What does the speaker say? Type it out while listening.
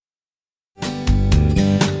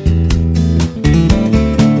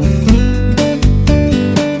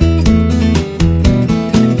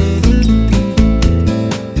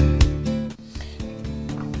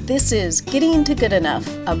This is Getting to Good Enough,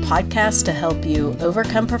 a podcast to help you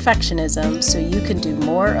overcome perfectionism so you can do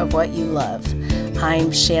more of what you love. I'm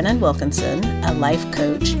Shannon Wilkinson, a life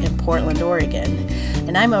coach in Portland, Oregon,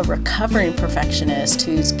 and I'm a recovering perfectionist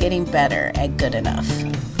who's getting better at good enough.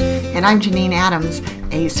 And I'm Janine Adams,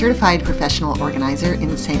 a certified professional organizer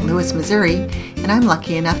in St. Louis, Missouri, and I'm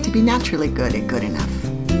lucky enough to be naturally good at good enough.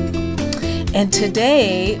 And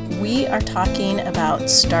today we are talking about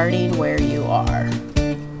starting where you are.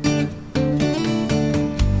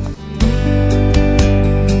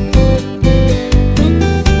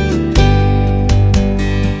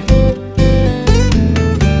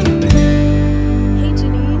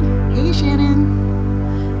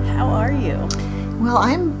 Well,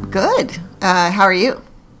 I'm good. How are you?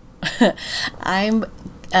 I'm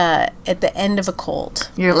at the end of a cold.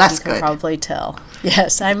 You're less you good. Can probably tell.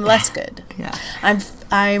 Yes, I'm less good. Yeah.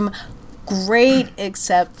 I'm great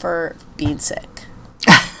except for being sick.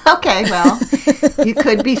 Okay, well, you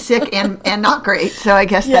could be sick and not great, so I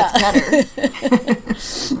guess that's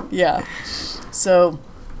better. Yeah. So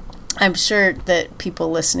I'm sure that people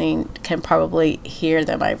listening can probably hear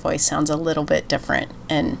that my voice sounds a little bit different,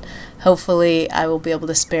 and hopefully I will be able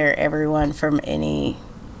to spare everyone from any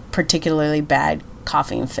particularly bad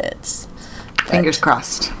coughing fits. Fingers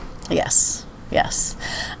crossed. Yes.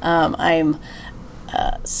 I'm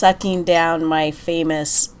sucking down my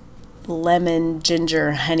famous lemon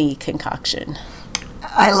ginger honey concoction.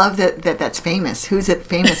 I love that's famous. Who's it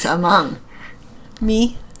famous among?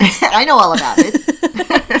 Me. I know all about it.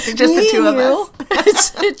 Just the two of us.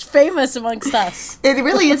 It's famous amongst us. It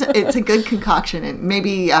really is. It's a good concoction, and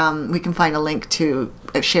maybe we can find a link to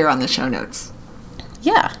share on the show notes.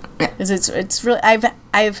 Yeah. It's really. I've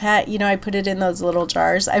had, I put it in those little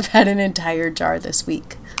jars. I've had an entire jar this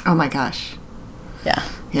week. Oh my gosh.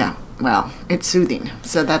 Yeah. Well, it's soothing,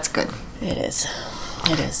 so that's good. It is.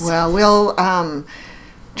 Well, we'll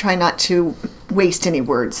try not to waste any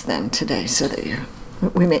words then today, so that you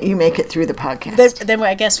make it through the podcast. Then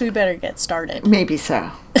I guess we better get started. Maybe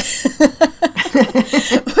so.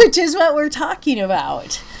 Which is what we're talking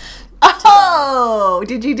about. Oh,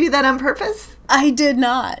 did you do that on purpose? I did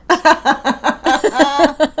not.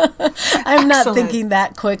 I'm not thinking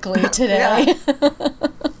that quickly today.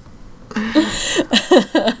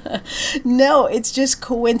 No, it's just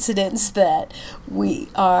coincidence that we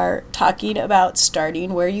are talking about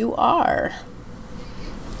starting where you are.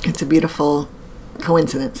 It's a beautiful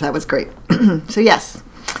coincidence. That was great. So yes,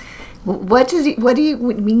 what do you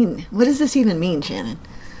mean? What does this even mean, Shannon?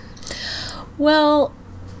 Well,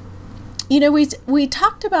 we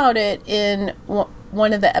talked about it in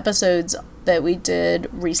one of the episodes that we did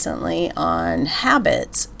recently on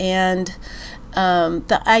habits, and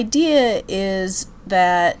the idea is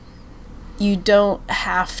that you don't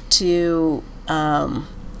have to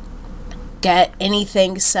get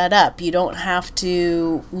anything set up. You don't have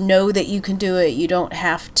to know that you can do it. You don't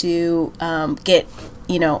have to get,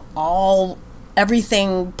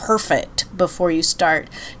 everything perfect before you start.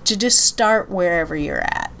 To just start wherever you're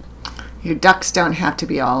at. Your ducks don't have to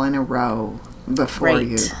be all in a row before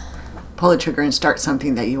you pull the trigger and start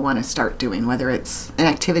something that you want to start doing, whether it's an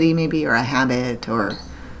activity maybe or a habit or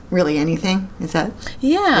really anything. Is that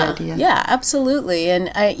the idea? Yeah, absolutely.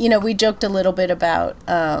 And we joked a little bit about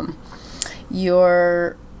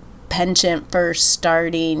your penchant for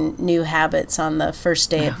starting new habits on the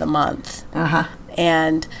first day of the month.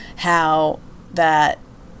 And how that,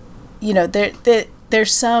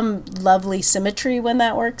 there's some lovely symmetry when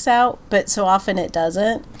that works out, but so often it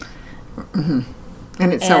doesn't. Mm-hmm.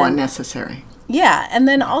 And it's so unnecessary. Yeah, and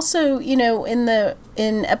then also, in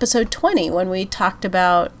episode 20, when we talked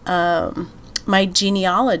about my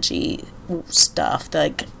genealogy stuff,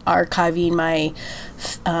 like archiving my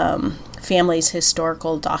family's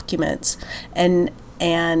historical documents, and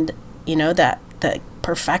that the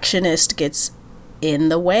perfectionist gets in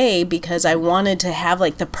the way because I wanted to have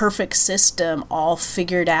like the perfect system all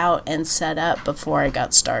figured out and set up before I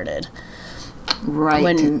got started. Right.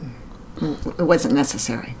 And it wasn't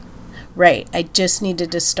necessary. Right. I just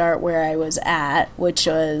needed to start where I was at, which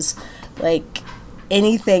was like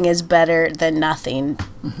anything is better than nothing.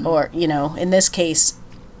 Mm-hmm. Or, in this case,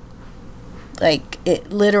 like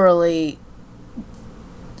it literally,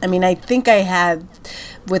 I think I had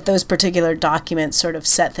with those particular documents sort of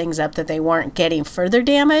set things up that they weren't getting further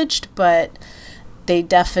damaged, but they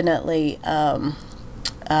definitely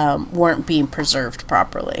weren't being preserved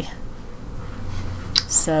properly.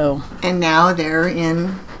 So. And now they're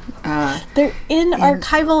in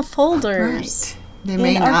archival folders. Right. They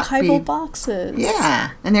may in not archival be, boxes.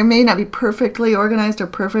 Yeah, and they may not be perfectly organized or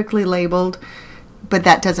perfectly labeled, but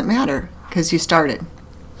that doesn't matter because you started.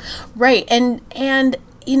 Right. And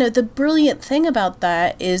the brilliant thing about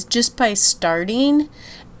that is just by starting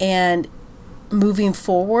and moving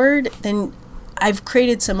forward, then I've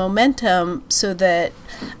created some momentum so that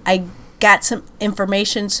I got some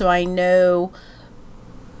information so I know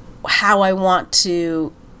how I want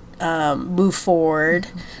to move forward.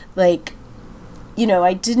 Like,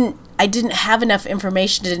 I didn't have enough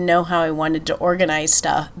information to know how I wanted to organize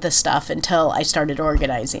the stuff until I started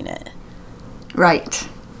organizing it. Right.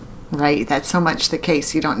 That's so much the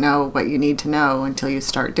case. You don't know what you need to know until you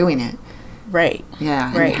start doing it. Right.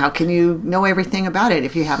 Yeah. Right. And how can you know everything about it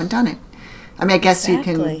if you haven't done it? I mean, I guess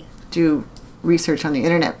Exactly. you can do research on the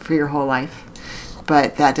internet for your whole life,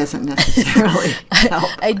 but that doesn't necessarily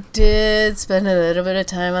help. I did spend a little bit of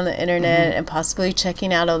time on the internet and possibly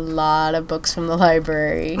checking out a lot of books from the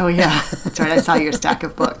library. Oh, yeah. That's right. I saw your stack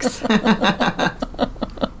of books.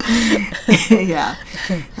 Yeah.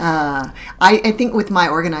 I think with my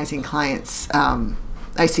organizing clients,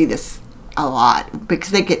 I see this a lot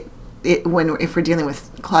because they get it if we're dealing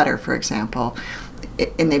with clutter, for example,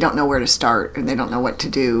 and they don't know where to start and they don't know what to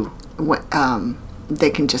do, they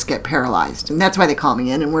can just get paralyzed, and that's why they call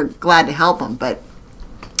me in, and we're glad to help them. But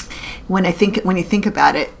when you think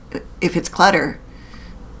about it, if it's clutter,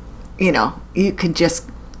 you can just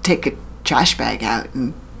take a trash bag out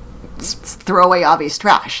and throw away obvious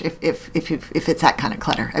trash if it's that kind of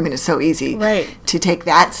clutter. I mean, it's so easy to take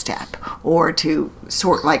that step, or to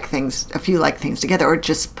sort a few things together, or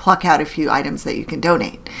just pluck out a few items that you can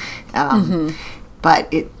donate.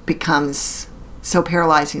 But it becomes so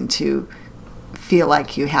paralyzing to feel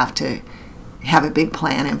like you have to have a big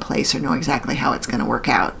plan in place or know exactly how it's going to work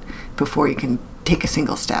out before you can take a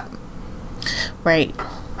single step. Right.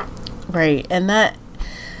 And that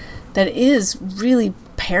is really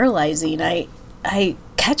paralyzing. I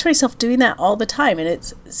catch myself doing that all the time, and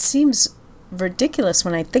it seems ridiculous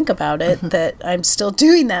when I think about it that I'm still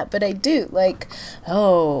doing that, but I do. Like,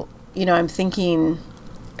 I'm thinking,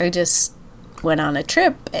 I just went on a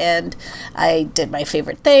trip and I did my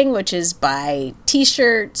favorite thing, which is buy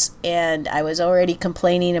t-shirts, and I was already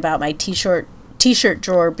complaining about my t-shirt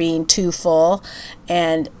drawer being too full,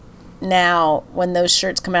 and now when those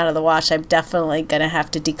shirts come out of the wash, I'm definitely gonna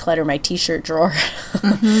have to declutter my t-shirt drawer.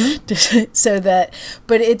 But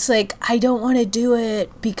it's like, I don't want to do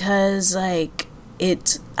it because I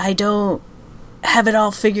don't have it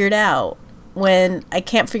all figured out, when I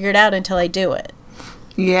can't figure it out until I do it.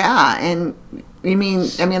 Yeah, and I mean,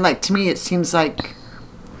 like, to me, it seems like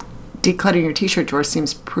decluttering your t-shirt drawer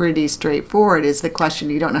seems pretty straightforward. Is the question,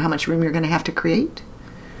 you don't know how much room you're going to have to create?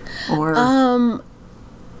 Or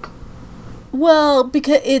well,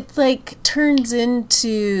 because it turns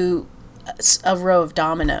into a row of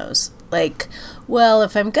dominoes. Like, well,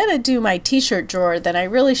 if I'm going to do my t-shirt drawer, then I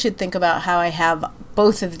really should think about how I have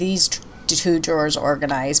both of these two drawers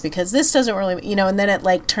organized, because this doesn't really, and then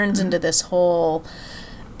it turns into this whole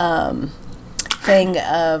thing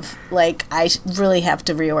of I really have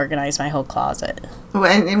to reorganize my whole closet. Well,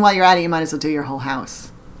 and while you're at it, you might as well do your whole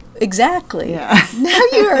house. Exactly. Yeah. Now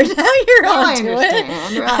you're onto it.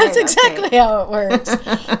 Right, That's exactly how it works.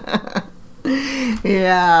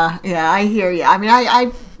 Yeah, I hear you. I mean,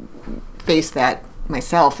 I faced that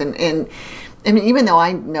myself, and I mean, even though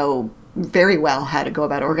I know very well how to go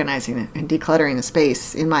about organizing it and decluttering a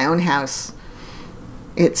space in my own house,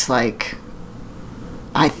 it's like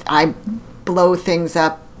I blow things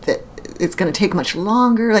up that it's going to take much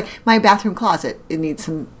longer. Like my bathroom closet, it needs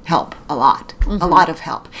some help, a lot of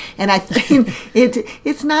help. And I think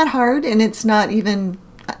it's not hard, and it's not even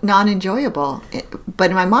non-enjoyable. But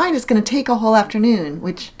in my mind, it's going to take a whole afternoon,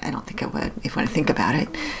 which I don't think it would if I think about it.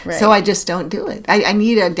 Right. So I just don't do it. I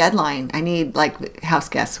need a deadline. I need house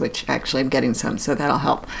guests, which actually I'm getting some, so that'll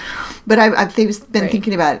help. But I've been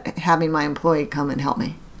thinking about having my employee come and help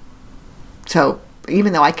me. So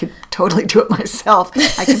even though I could totally do it myself,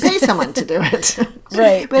 I can pay someone to do it.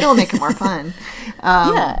 Right. But it'll make it more fun.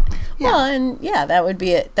 Yeah. Well, and that would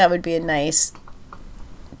be a nice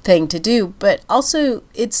thing to do. But also,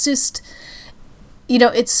 it's just,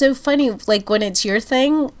 it's so funny. Like, when it's your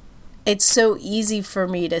thing, it's so easy for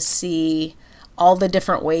me to see all the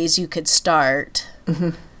different ways you could start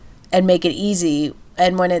and make it easy.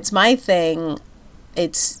 And when it's my thing,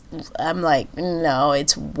 I'm like, no,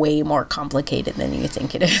 it's way more complicated than you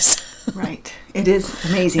think it is. Right. It is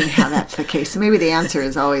amazing how that's the case. So maybe the answer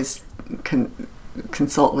is always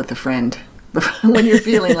consult with a friend when you're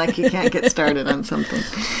feeling like you can't get started on something.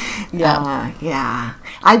 Yeah.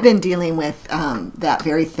 I've been dealing with that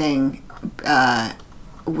very thing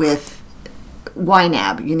with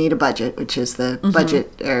YNAB, you need a budget, which is the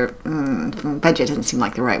budget, or budget doesn't seem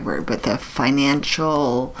like the right word, but the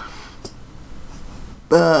financial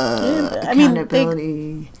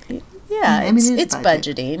accountability. It's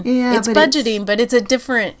budgeting. Yeah, it's budgeting, but it's a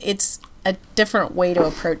different way to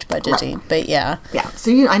approach budgeting. Right. But yeah.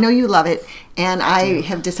 So I know you love it, and I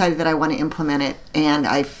have decided that I want to implement it, and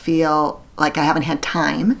I feel like I haven't had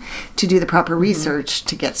time to do the proper research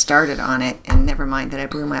to get started on it, and never mind that I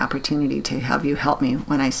blew my opportunity to have you help me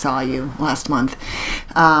when I saw you last month.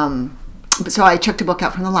 So I checked a book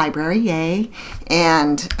out from the library, yay,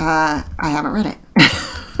 and I haven't read it.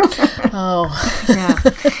 Oh. Yeah.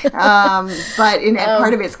 But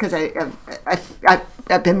part of it's because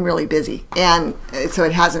I've been really busy, and so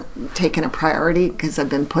it hasn't taken a priority because I've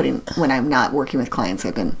been when I'm not working with clients,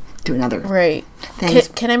 I've been doing other things.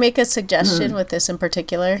 Can I make a suggestion with this in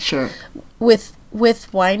particular? Sure. With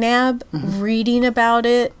YNAB, reading about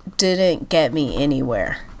it didn't get me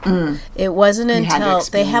anywhere. It wasn't until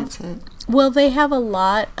they have a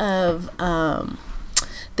lot of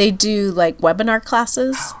they do like webinar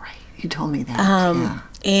classes. Oh, right. You told me that.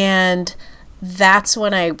 And that's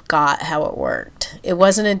when I got how it worked. It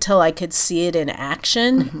wasn't until I could see it in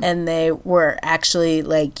action and they were actually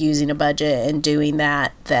like using a budget and doing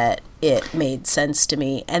that it made sense to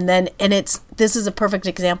me. And this is a perfect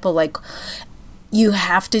example, like you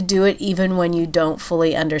have to do it even when you don't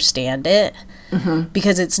fully understand it,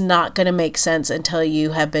 because it's not going to make sense until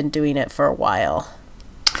you have been doing it for a while.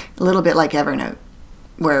 A little bit like Evernote,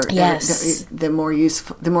 where the more you use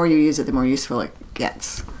it, the more useful it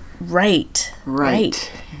gets. Right.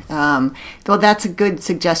 Well, that's a good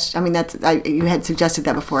suggestion. I mean, you had suggested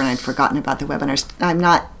that before, and I'd forgotten about the webinars.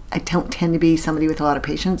 I don't tend to be somebody with a lot of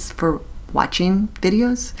patience for watching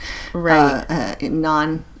videos. Right. I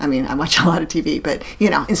watch a lot of TV, but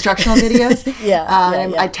instructional videos.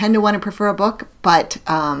 I tend to want to prefer a book, but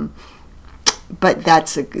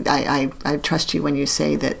that's I trust you when you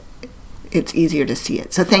say that it's easier to see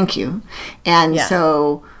it. So thank you. And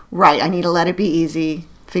so, I need to let it be easy,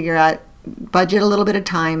 figure out, budget a little bit of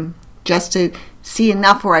time just to see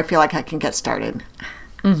enough where I feel like I can get started.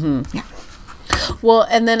 Yeah. Well,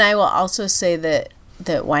 and then I will also say that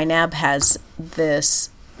YNAB has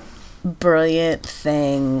this brilliant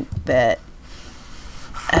thing that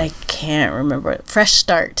I can't remember. Fresh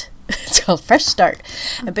Start. It's called Fresh Start.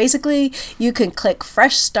 And basically you can click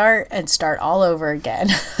Fresh Start and start all over again.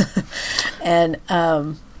 And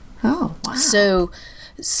oh, wow. So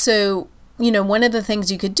one of the things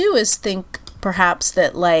you could do is think perhaps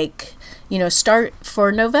that start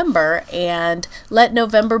for November and let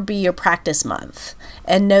November be your practice month,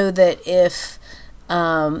 and know that if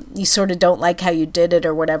you sort of don't like how you did it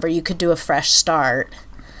or whatever, you could do a fresh start.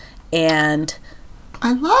 And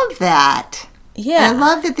I love that. Yeah. I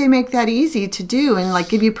love that they make that easy to do and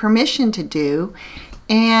give you permission to do.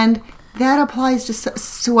 And that applies to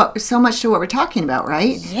so much to what we're talking about,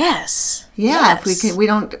 right? Yes. Yeah. Yes.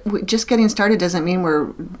 If just getting started doesn't mean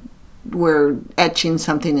we're etching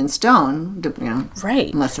something in stone,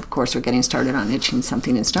 right? Unless, of course, we're getting started on etching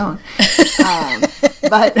something in stone.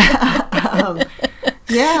 But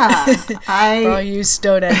yeah, for all you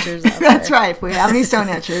stone etchers out that's there. right. If we have any stone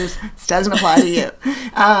etchers, this doesn't apply to you.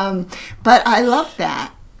 But I love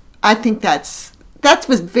that. I think that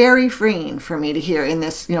was very freeing for me to hear in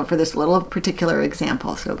this, for this little particular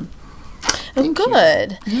example. So,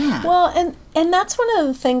 good. Yeah. Well, and that's one of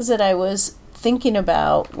the things that I was thinking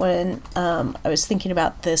about when I was thinking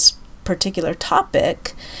about this particular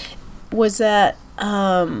topic was that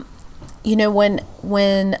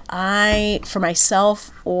when I, for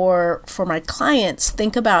myself or for my clients,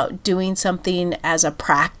 think about doing something as a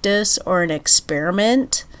practice or an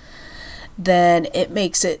experiment, then it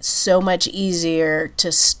makes it so much easier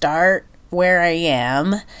to start where I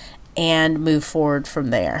am and move forward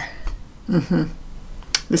from there.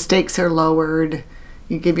 The stakes are lowered.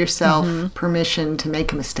 You give yourself permission to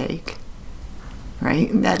make a mistake, right?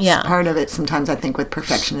 And that's part of it. Sometimes I think with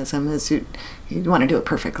perfectionism is you want to do it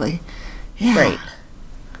perfectly. Yeah. Right.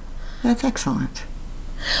 That's excellent.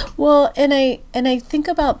 Well, and I think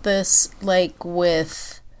about this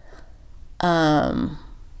with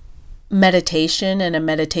meditation and a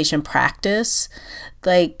meditation practice.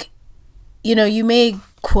 You may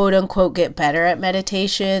quote unquote get better at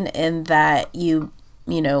meditation in that you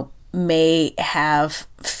may have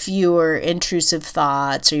fewer intrusive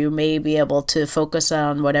thoughts, or you may be able to focus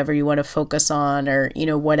on whatever you want to focus on, or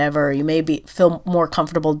whatever. You may feel more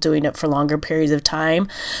comfortable doing it for longer periods of time,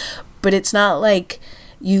 but it's not like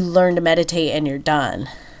you learn to meditate and you're done.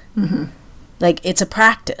 It's a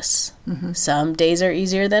practice. Some days are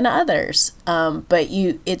easier than others, but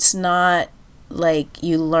it's not like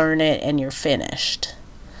you learn it and you're finished.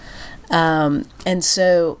 And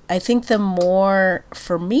so I think the more,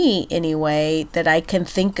 for me anyway, that I can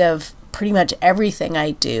think of pretty much everything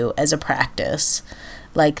I do as a practice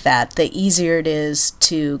like that, the easier it is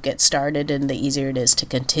to get started and the easier it is to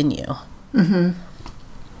continue. Mm-hmm.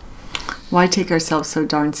 Why take ourselves so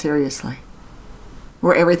darn seriously?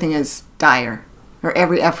 Where everything is dire, or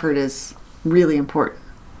every effort is really important.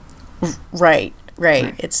 Right.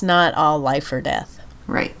 It's not all life or death.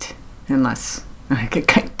 Right. Unless, I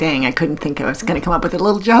couldn't think of, I was going to come up with a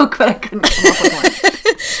little joke, but I couldn't come up with one.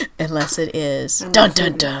 Unless it is. Dun,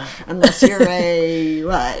 dun, dun. Unless you're a,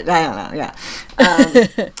 what? I don't know, yeah.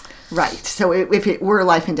 Right. So if it were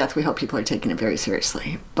life and death, we hope people are taking it very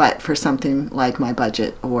seriously. But for something like my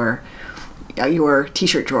budget or your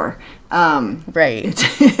T-shirt drawer, right,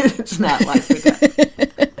 it's not life or death.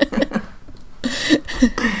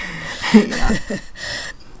 Yeah.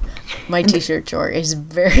 My T-shirt drawer is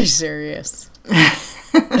very serious.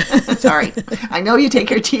 Sorry. I know you take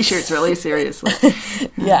your T-shirts really seriously.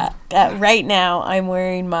 Yeah. Right now, I'm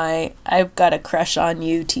wearing my I've Got a Crush on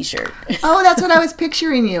You T-shirt. Oh, that's what I was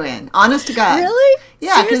picturing you in. Honest to God. Really?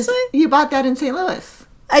 Yeah, because seriously? you bought that in St. Louis.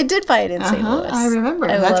 I did buy it in St. Louis. I remember.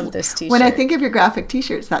 I love this T-shirt. When I think of your graphic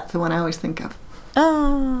T-shirts, that's the one I always think of.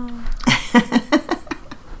 Oh.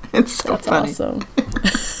 It's so that's funny. Awesome.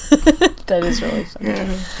 That is really funny.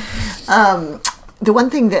 Yeah. The one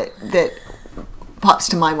thing that pops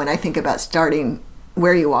to mind when I think about starting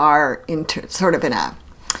where you are sort of in a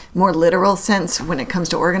more literal sense when it comes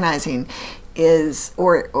to organizing is,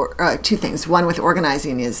 or two things. One with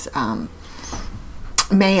organizing is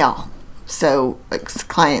mail. So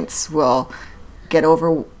clients will get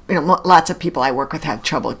over, lots of people I work with have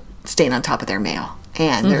trouble staying on top of their mail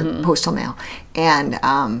and their postal mail. And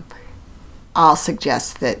I'll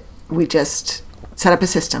suggest that we just set up a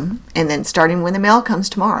system and then starting when the mail comes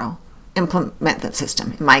tomorrow, implement that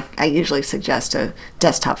system. I usually suggest a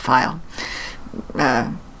desktop file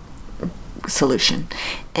solution.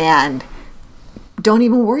 And don't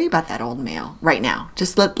even worry about that old mail right now.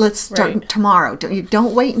 Just let's start tomorrow.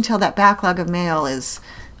 Don't wait until that backlog of mail is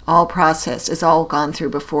all processed, is all gone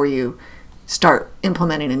through before you start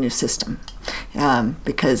implementing a new system.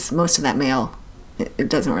 Because most of that mail, it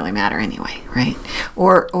doesn't really matter anyway, right?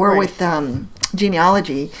 Or with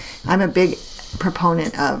genealogy, I'm a big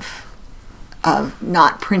proponent of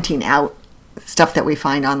not printing out stuff that we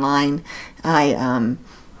find online. I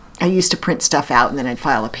used to print stuff out and then I'd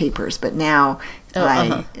file the papers, but now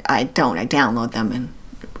I don't. I download them and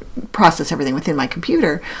process everything within my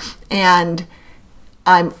computer. And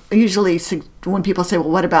I'm usually, when people say, well,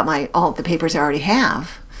 what about all the papers I already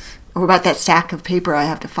have? Or about that stack of paper I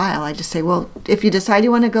have to file, I just say, well, if you decide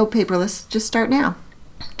you want to go paperless, just start now.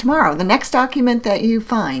 Tomorrow, the next document that you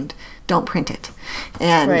find, don't print it.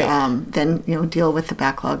 And then, deal with the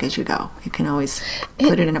backlog as you go. You can always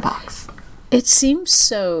put it in a box. It seems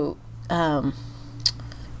so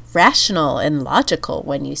rational and logical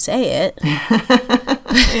when you say it.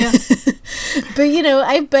 But,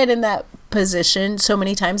 I've been in that position so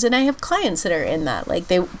many times, and I have clients that are in that. Like,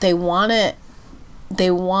 they want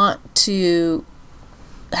to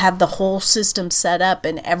have the whole system set up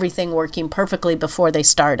and everything working perfectly before they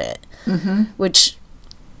start it, which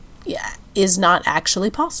is not actually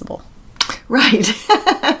possible. Right.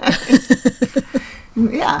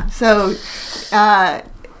 Yeah. So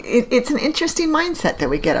it's an interesting mindset that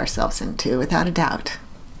we get ourselves into, without a doubt.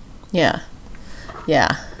 Yeah.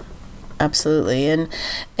 Absolutely.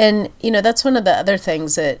 And that's one of the other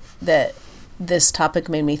things that this topic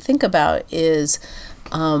made me think about is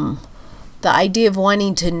the idea of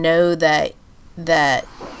wanting to know that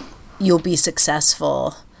you'll be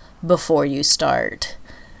successful before you start,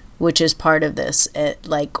 which is part of this.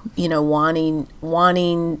 Wanting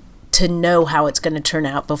to know how it's going to turn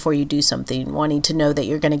out before you do something, wanting to know that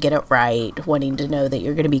you're going to get it right, wanting to know that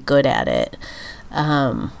you're going to be good at it,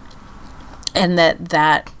 and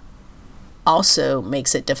that also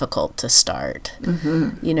makes it difficult to start.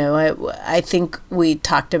 I think we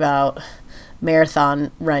talked about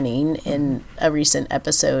marathon running in a recent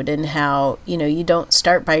episode and how, you don't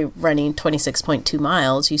start by running 26.2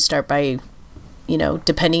 miles. You start by,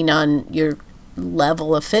 depending on your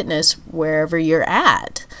level of fitness, wherever you're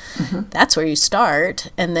at. That's where you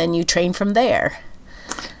start, and then you train from there.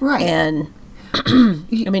 Right. And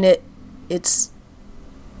it's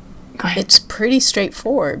pretty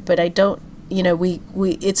straightforward, but I don't,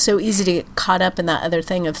 it's so easy to get caught up in that other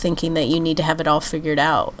thing of thinking that you need to have it all figured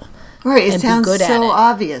out. Right. It sounds so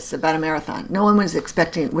obvious about a marathon. No one would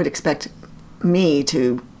expect me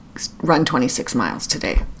to run 26 miles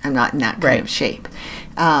today. I'm not in that kind of shape.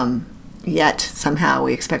 yet somehow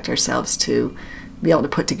we expect ourselves to be able to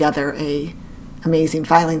put together a amazing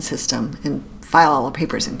filing system and file all the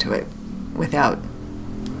papers into it without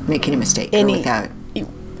making a mistake or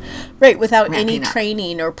without any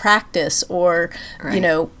training or practice or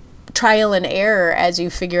right. Trial and error as you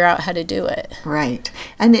figure out how to do it. Right.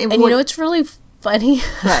 And it's really funny.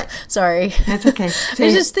 Right. Sorry. That's okay. I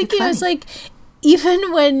was just thinking, I was like,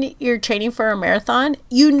 even when you're training for a marathon,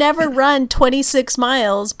 you never run 26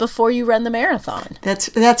 miles before you run the marathon.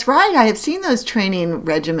 That's right. I have seen those training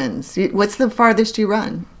regimens. What's the farthest you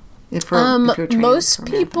run? If most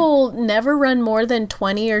people never run more than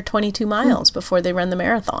 20 or 22 miles before they run the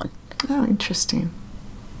marathon. Oh, interesting.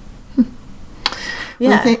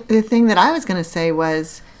 Yeah. Well, the thing that I was going to say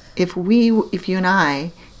was if you and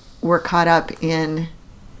I were caught up in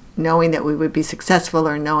knowing that we would be successful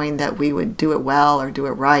or knowing that we would do it well or do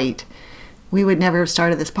it right, we would never have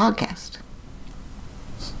started this podcast.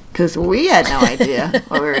 Because we had no idea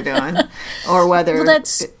what we were doing or whether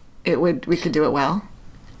we could do it well.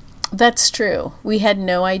 That's true. We had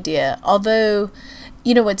no idea. Although,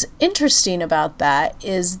 what's interesting about that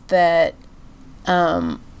is that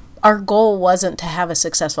our goal wasn't to have a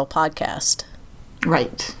successful podcast.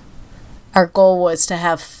 Right. Our goal was to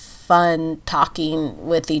have fun talking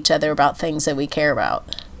with each other about things that we care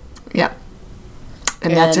about. Yeah.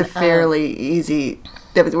 And that's a fairly easy...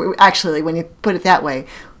 Actually, when you put it that way,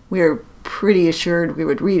 we were pretty assured we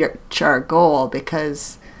would reach our goal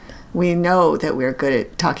because we know that we're good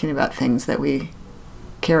at talking about things that we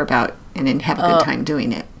care about and then have a good time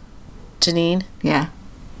doing it. Janine? Yeah.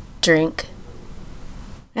 Drink.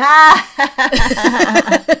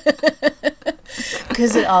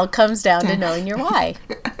 Because it all comes down to knowing your why.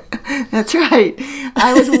 That's right.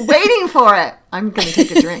 I was waiting for it. I'm going to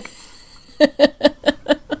take a drink.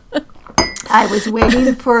 I was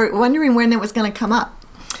wondering when it was going to come up.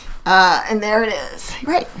 And there it is.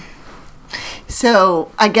 Right.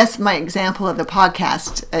 So I guess my example of the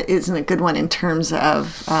podcast isn't a good one in terms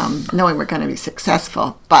of knowing we're going to be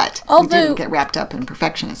successful, but we didn't get wrapped up in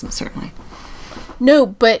perfectionism, certainly. No,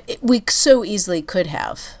 but we so easily could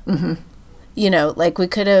have. Mm-hmm. We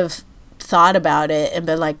could have thought about it and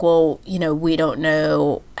been like, well, we don't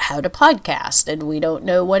know how to podcast and we don't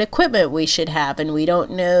know what equipment we should have and we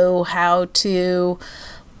don't know how to,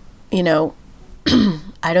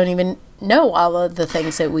 I don't even know all of the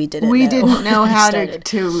things that we didn't know. We didn't know how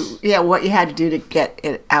what you had to do to get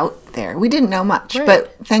it out there. We didn't know much, right.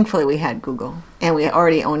 But thankfully we had Google and we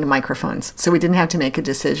already owned microphones, so we didn't have to make a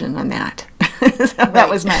decision on that. So right. That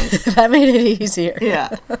was nice. That made it easier.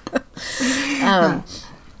 Yeah.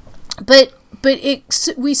 But we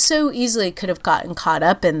so easily could have gotten caught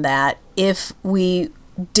up in that if we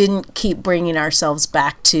didn't keep bringing ourselves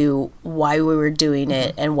back to why we were doing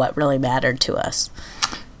it and what really mattered to us.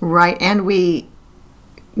 Right, and we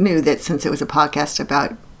knew that since it was a podcast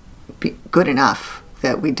about good enough,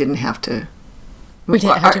 that we didn't have to.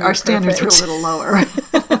 Our standards were a little lower.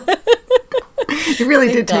 It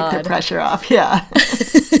really did take the pressure off, yeah.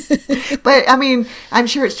 But, I mean, I'm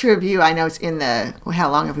sure it's true of you. I know it's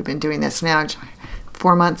how long have we been doing this now?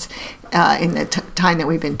 4 months. In the time that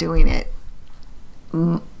we've been doing it,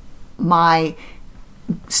 my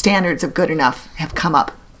standards of good enough have come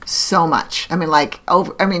up so much. I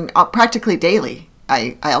mean, practically daily.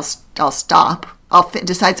 I'll stop. I'll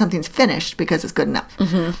decide something's finished because it's good enough.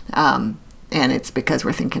 Mm-hmm. And it's because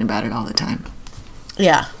we're thinking about it all the time.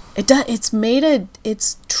 Yeah.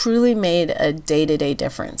 It's truly made a day-to-day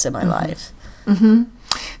difference in my life. Mm-hmm.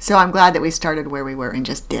 So I'm glad that we started where we were and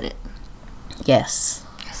just did it. Yes.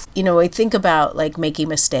 I think about making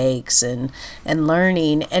mistakes and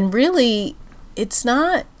learning, and really it's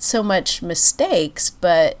not so much mistakes,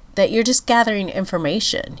 but that you're just gathering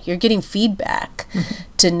information. You're getting feedback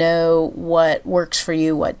to know what works for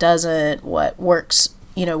you, what doesn't, what works,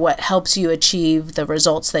 what helps you achieve the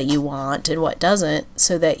results that you want and what doesn't,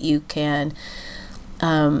 so that you can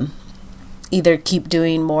either keep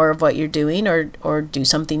doing more of what you're doing or do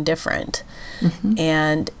something different. Mm-hmm.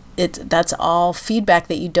 And that's all feedback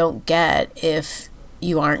that you don't get if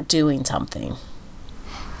you aren't doing something.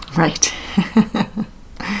 Right.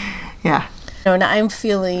 Yeah. And I'm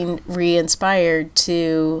feeling re-inspired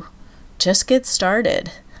to just get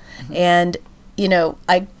started. Mm-hmm. And,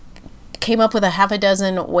 I came up with a half a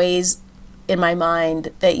dozen ways in my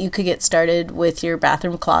mind that you could get started with your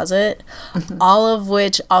bathroom closet, mm-hmm. all of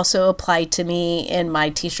which also apply to me in my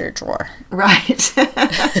t-shirt drawer. Right.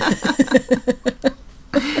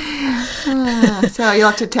 So you'll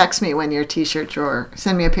have to text me when your t-shirt drawer,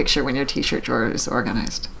 send me a picture when your t-shirt drawer is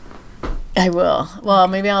organized. I will. Well,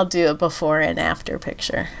 maybe I'll do a before and after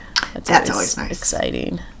picture. That's always nice.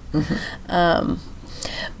 Exciting.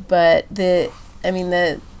 But the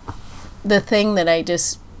thing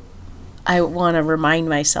that I want to remind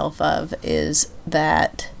myself of is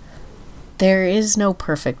that there is no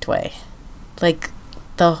perfect way. Like,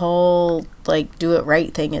 the whole, like, do it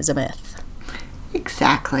right thing is a myth.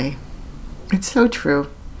 Exactly. It's so true.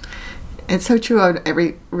 It's so true on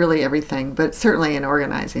really everything, but certainly in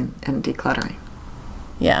organizing and decluttering.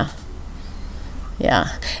 Yeah.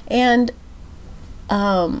 And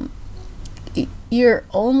you're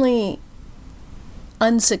only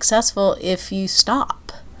unsuccessful if you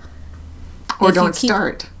stop. Or if don't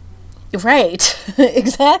start. Right.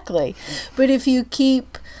 Exactly. But if you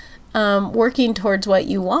keep working towards what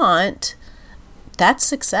you want, that's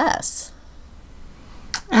success.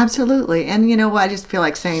 Absolutely. And you know what? I just feel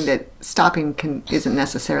like saying that stopping isn't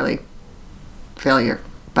necessarily failure,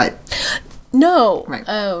 but... No. Right.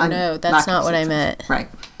 Oh, no, that's not what I meant. Right.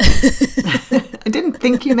 I didn't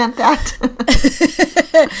think you meant that.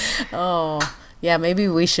 Oh, yeah, maybe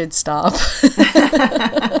we should stop.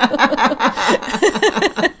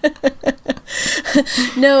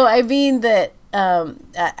 No, I mean that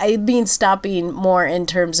I mean stopping more in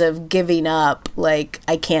terms of giving up, like,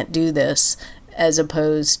 I can't do this, as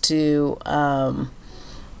opposed to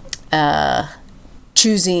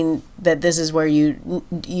choosing that this is where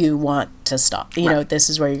you want to stop. You know, this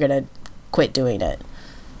is where you're going to quit doing it.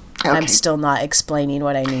 Okay. I'm still not explaining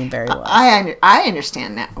what I mean very well. I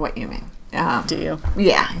understand that, what you mean. Do you?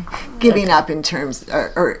 Yeah. Giving up in terms,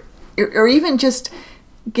 or even just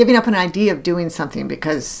giving up an idea of doing something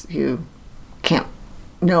because you can't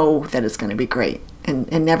know that it's going to be great,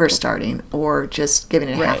 and never starting, or just giving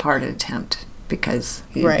it a half-hearted attempt because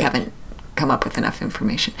you haven't come up with enough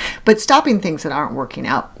information. But stopping things that aren't working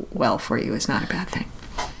out well for you is not a bad thing.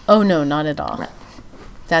 Oh, no, not at all. Right.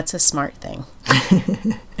 That's a smart thing.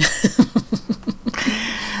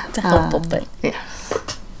 It's a helpful thing. Yeah.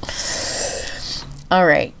 All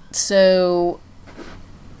right. So,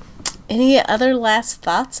 any other last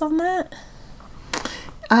thoughts on that?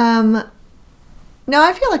 No,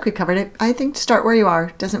 I feel like we covered it. I think start where you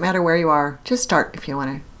are. Doesn't matter where you are. Just start if you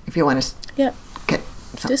want to. Yep. Get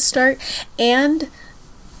something. Just start, and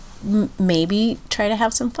maybe try to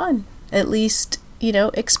have some fun. At least,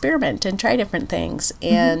 experiment and try different things.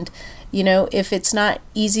 And, if it's not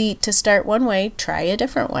easy to start one way, try a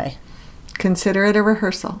different way. Consider it a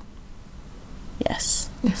rehearsal. Yes.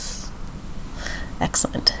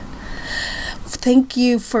 Excellent. Thank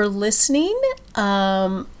you for listening.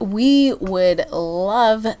 We would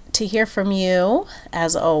love to hear from you,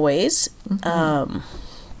 as always.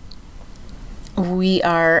 We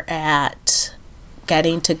are at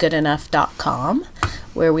gettingtogoodenough.com,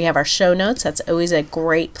 where we have our show notes. That's always a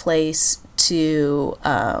great place to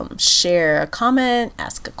share a comment,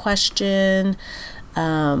 ask a question,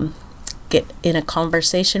 get in a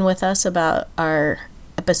conversation with us about our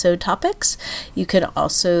episode topics. You can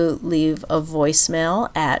also leave a voicemail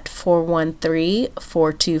at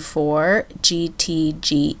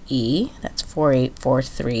 413-424-GTGE. That's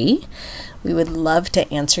 4843. We would love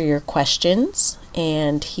to answer your questions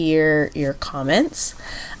and hear your comments.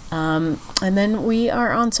 And then we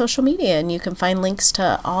are on social media, and you can find links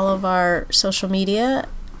to all of our social media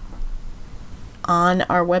on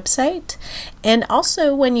our website. And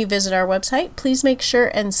also, when you visit our website, please make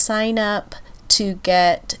sure and sign up to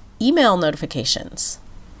get email notifications.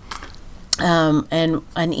 And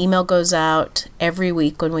an email goes out every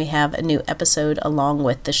week when we have a new episode along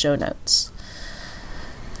with the show notes.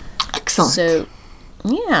 Excellent. So,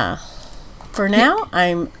 yeah. For now,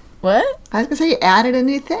 what? I was going to say, you added a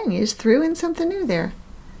new thing. You just threw in something new there.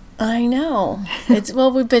 I know.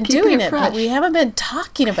 We've been doing it, but we haven't been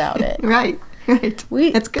talking about it. Right.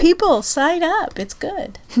 That's good. People sign up. It's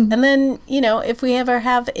good. And then, if we ever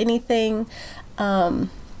have anything,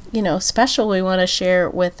 special we want to share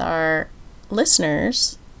with our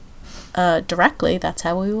listeners directly, that's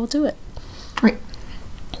how we will do it. Right.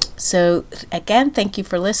 So, again, thank you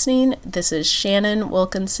for listening. This is Shannon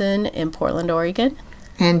Wilkinson in Portland, Oregon.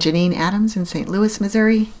 And Janine Adams in St. Louis,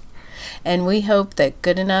 Missouri. And we hope that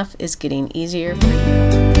good enough is getting easier for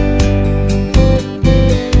you.